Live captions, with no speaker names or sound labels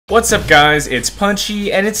What's up guys, it's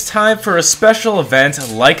Punchy, and it's time for a special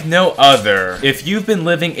event like no other. If you've been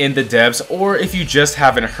living in the depths, or if you just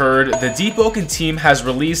haven't heard, the Deepwoken team has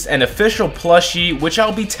released an official plushie which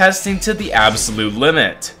I'll be testing to the absolute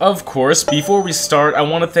limit. Of course, before we start, I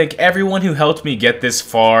want to thank everyone who helped me get this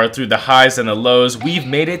far. Through the highs and the lows, we've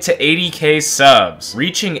made it to 80k subs.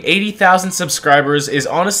 Reaching 80,000 subscribers is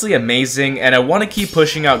honestly amazing, and I want to keep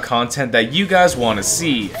pushing out content that you guys want to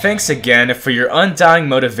see. Thanks again for your undying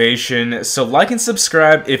motivation, so like and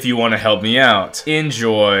subscribe if you want to help me out.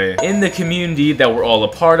 Enjoy. In the community that we're all a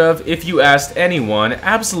part of, if you asked anyone,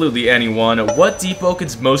 absolutely anyone, what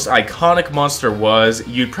Deepwoken's most iconic monster was,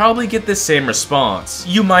 you'd probably get the same response.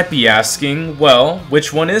 You might be asking, well,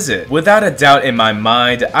 which one is it? Without a doubt in my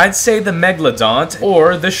mind, I'd say the Megalodont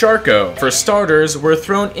or the Sharko. For starters, we're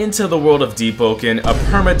thrown into the world of Deepwoken, a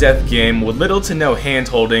permadeath game with little to no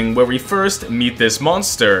hand-holding where we first meet this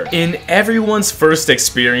monster. In everyone's first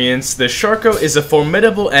experience, the Sharko is a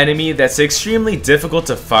formidable enemy that's extremely difficult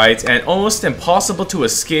to fight and almost impossible to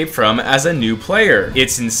escape from as a new player.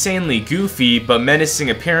 Its insanely goofy but menacing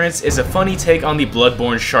appearance is a funny take on the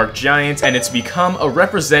bloodborne shark giant, and it's become a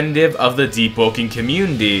representative of the Deepwoken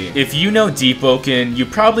community. If you know Deepwoken, you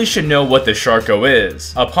probably should know what the Sharko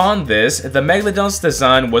is. Upon this, the Megalodont's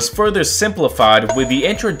design was further simplified with the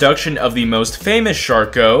introduction of the most famous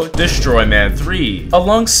Sharko, Destroyman III.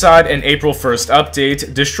 Alongside an April 1st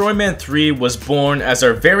update, Destroyman III was born as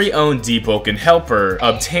our very own Deepwoken helper.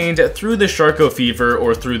 Obtained through the Sharko Fever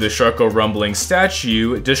or through the Sharko Rumbling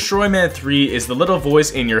statue, Destroyman III is the little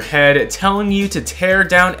voice in your head telling you to tear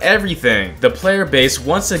down everything. The player base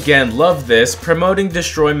once again loved this, promoting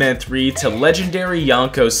Destroyman III to legendary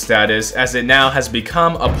Yonko status as it now has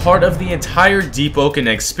become a part of the entire Deepwoken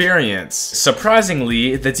experience.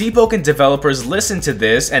 Surprisingly, the Deepwoken developers listened to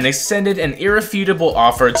this and extended an irrefutable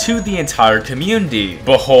offer to the entire community.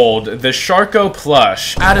 Behold, the Sharko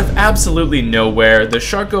Plush. Out of absolutely nowhere, the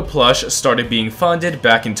Sharko Plush started being funded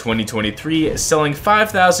back in 2023, selling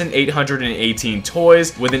 5,818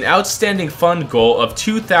 toys with an outstanding fund goal of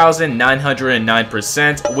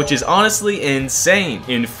 2,909%, which is honestly insane.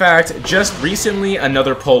 In fact, just recently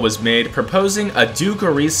another poll was made proposing a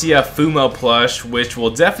Ducaricia Fumo plush, which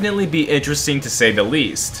will definitely be interesting to say the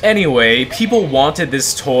least. Anyway, people wanted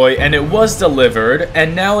this toy and it was delivered,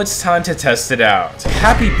 and now it's time to test it out.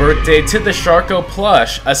 Happy birthday to the Sharko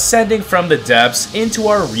Plush, ascending from the depths into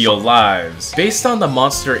our real lives. Based on the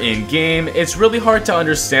monster in-game, it's really hard to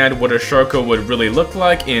understand what a Sharko would really look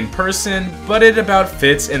like in person, but it about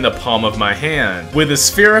fits in the palm of my hand. With a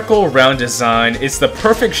spherical round design, it's the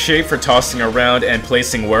perfect shape for tossing around and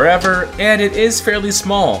placing wherever, and it is fairly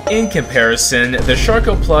small. In comparison, the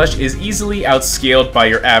Sharko Plush is easily outscaled by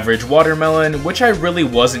your average watermelon, which I really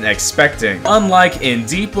wasn't expecting. Unlike in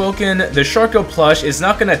Deepwoken, the Sharko Plush is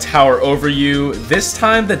not gonna tower over you. This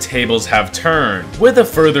time the tables have turned. With a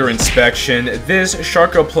further inspection, this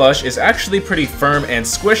Sharko Plush is actually pretty firm and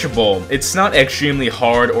squishable. It's not extremely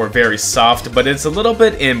hard or very soft, but it's a little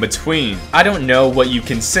bit in between. I don't know what you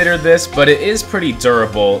consider this, but it is pretty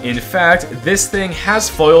durable. In fact, this thing has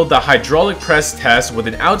foiled the hydraulic press test with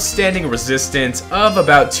an outstanding resistance of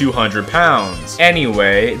about 200 pounds.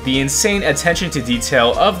 Anyway, the insane attention to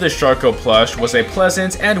detail of the Sharko Plush was a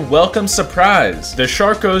pleasant and welcome surprise. The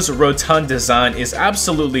Sharko's rotund design is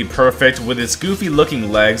absolutely perfect with its goofy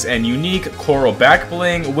looking legs and unique coral back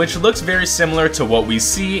bling, which looks very similar to what we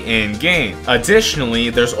see in game. Additionally,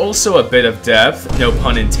 there's also a bit of depth, no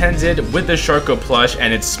pun intended, with the Sharko Plush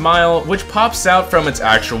and its smile, which pops out from its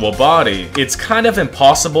actual body. It's kind of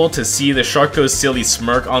impossible to see the Sharko's silly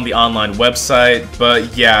smirk on the online website,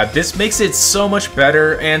 but yeah, this makes it so much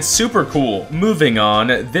better and super cool. Moving on,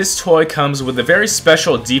 this toy comes with a very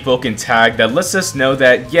special Deepwoken tag that lets us know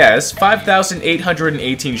that yes,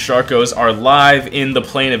 5,818 Sharkos are live in the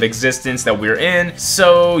plane of existence that we're in,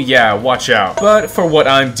 so yeah, watch out. But for what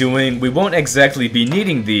I'm doing, we won't exactly be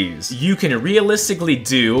needing these. You can realistically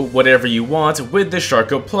do whatever you want with the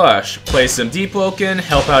Sharko Plush. Play some Deepwoken,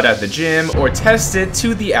 help out at the gym, or test it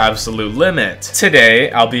to the absolute limit.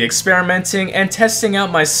 Today, I'll be experimenting and testing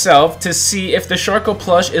out myself to see if the Sharko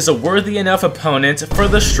Plush is a worthy enough opponent for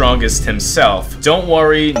the strongest himself. Don't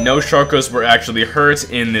worry, no Sharkos were actually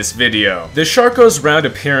hurt in this video. The Sharko's round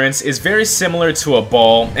appearance is very similar to a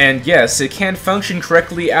ball, and yes, it can function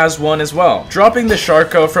correctly as one as well. Dropping the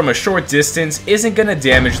Sharko from a short distance isn't gonna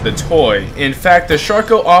damage the toy. In fact, the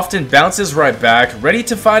Sharko often bounces right back, ready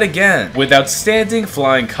to fight again. With outstanding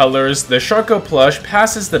flying colors, the Sharko Plush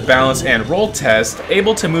passes the balance and roll test,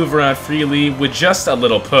 able to move around freely with just a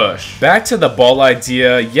little push. Back to the ball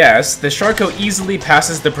idea, yes, the Sharko easily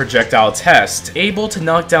passes the projectile test, able to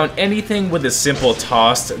knock down anything with a simple simple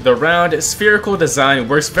tossed, the round, spherical design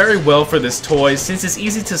works very well for this toy since it's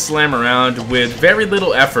easy to slam around with very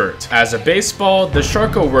little effort. As a baseball, the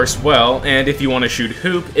Sharko works well, and if you want to shoot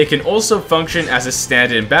hoop, it can also function as a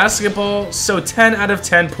stand-in basketball, so 10 out of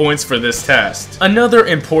 10 points for this test. Another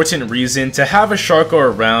important reason to have a Sharko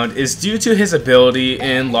around is due to his ability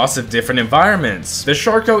in lots of different environments. The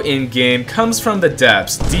Sharko in-game comes from the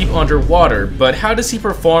depths, deep underwater, but how does he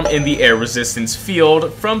perform in the air resistance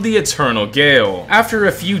field from the Eternal Gale? After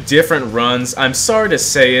a few different runs, I'm sorry to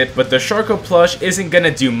say it, but the Sharko Plush isn't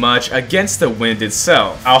gonna do much against the wind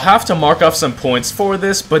itself. I'll have to mark off some points for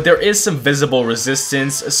this, but there is some visible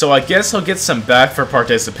resistance, so I guess he'll get some back for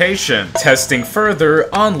participation. Testing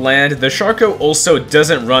further, on land, the Sharko also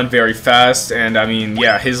doesn't run very fast, and I mean,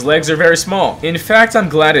 yeah, his legs are very small. In fact, I'm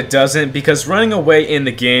glad it doesn't, because running away in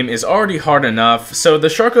the game is already hard enough, so the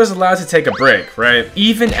Sharko is allowed to take a break, right?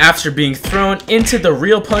 Even after being thrown into the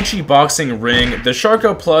TheRealPunchee boxing ring, the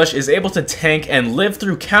Sharko Plush is able to tank and live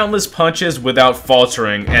through countless punches without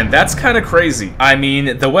faltering, and that's kinda crazy. I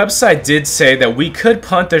mean, the website did say that we could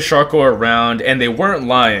punt the Sharko around, and they weren't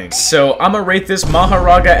lying, so I'ma rate this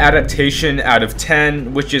Maharaga adaptation out of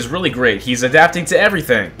 10, which is really great. He's adapting to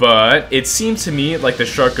everything, but it seemed to me like the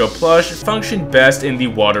Sharko Plush functioned best in the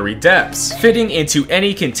watery depths. Fitting into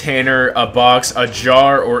any container, a box, a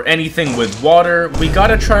jar, or anything with water, we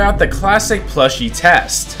gotta try out the classic plushie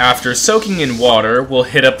test. After soaking in water, we'll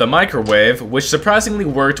hit up the microwave, which surprisingly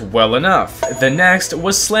worked well enough. The next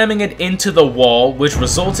was slamming it into the wall, which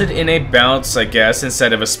resulted in a bounce, I guess,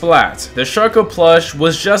 instead of a splat. The Sharko Plush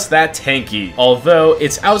was just that tanky, although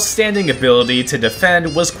its outstanding ability to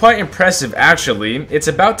defend was quite impressive actually. It's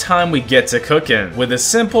about time we get to cooking. With a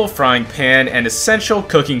simple frying pan and essential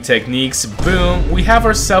cooking techniques, boom, we have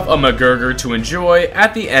ourselves a McGurger to enjoy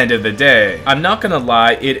at the end of the day. I'm not gonna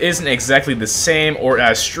lie, it isn't exactly the same or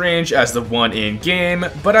as strange as the one in game,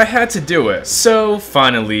 but I had to do it. So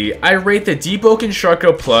finally, I rate the Deepwoken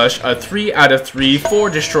Sharko Plush a 3 out of 3 for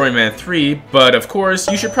Destroyman 3, but of course,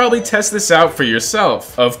 you should probably test this out for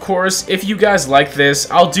yourself. Of course, if you guys like this,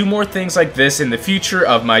 I'll do more things like this in the future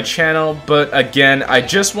of my channel, but again, I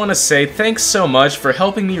just want to say thanks so much for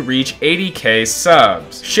helping me reach 80k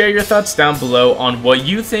subs. Share your thoughts down below on what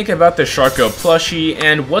you think about the Sharko plushie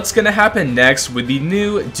and what's gonna happen next with the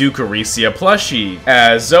new Ducaricia plushie.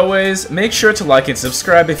 As always, make sure to like and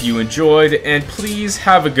subscribe if you enjoyed, and please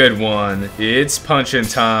have a good one. It's punchin'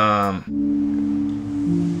 time.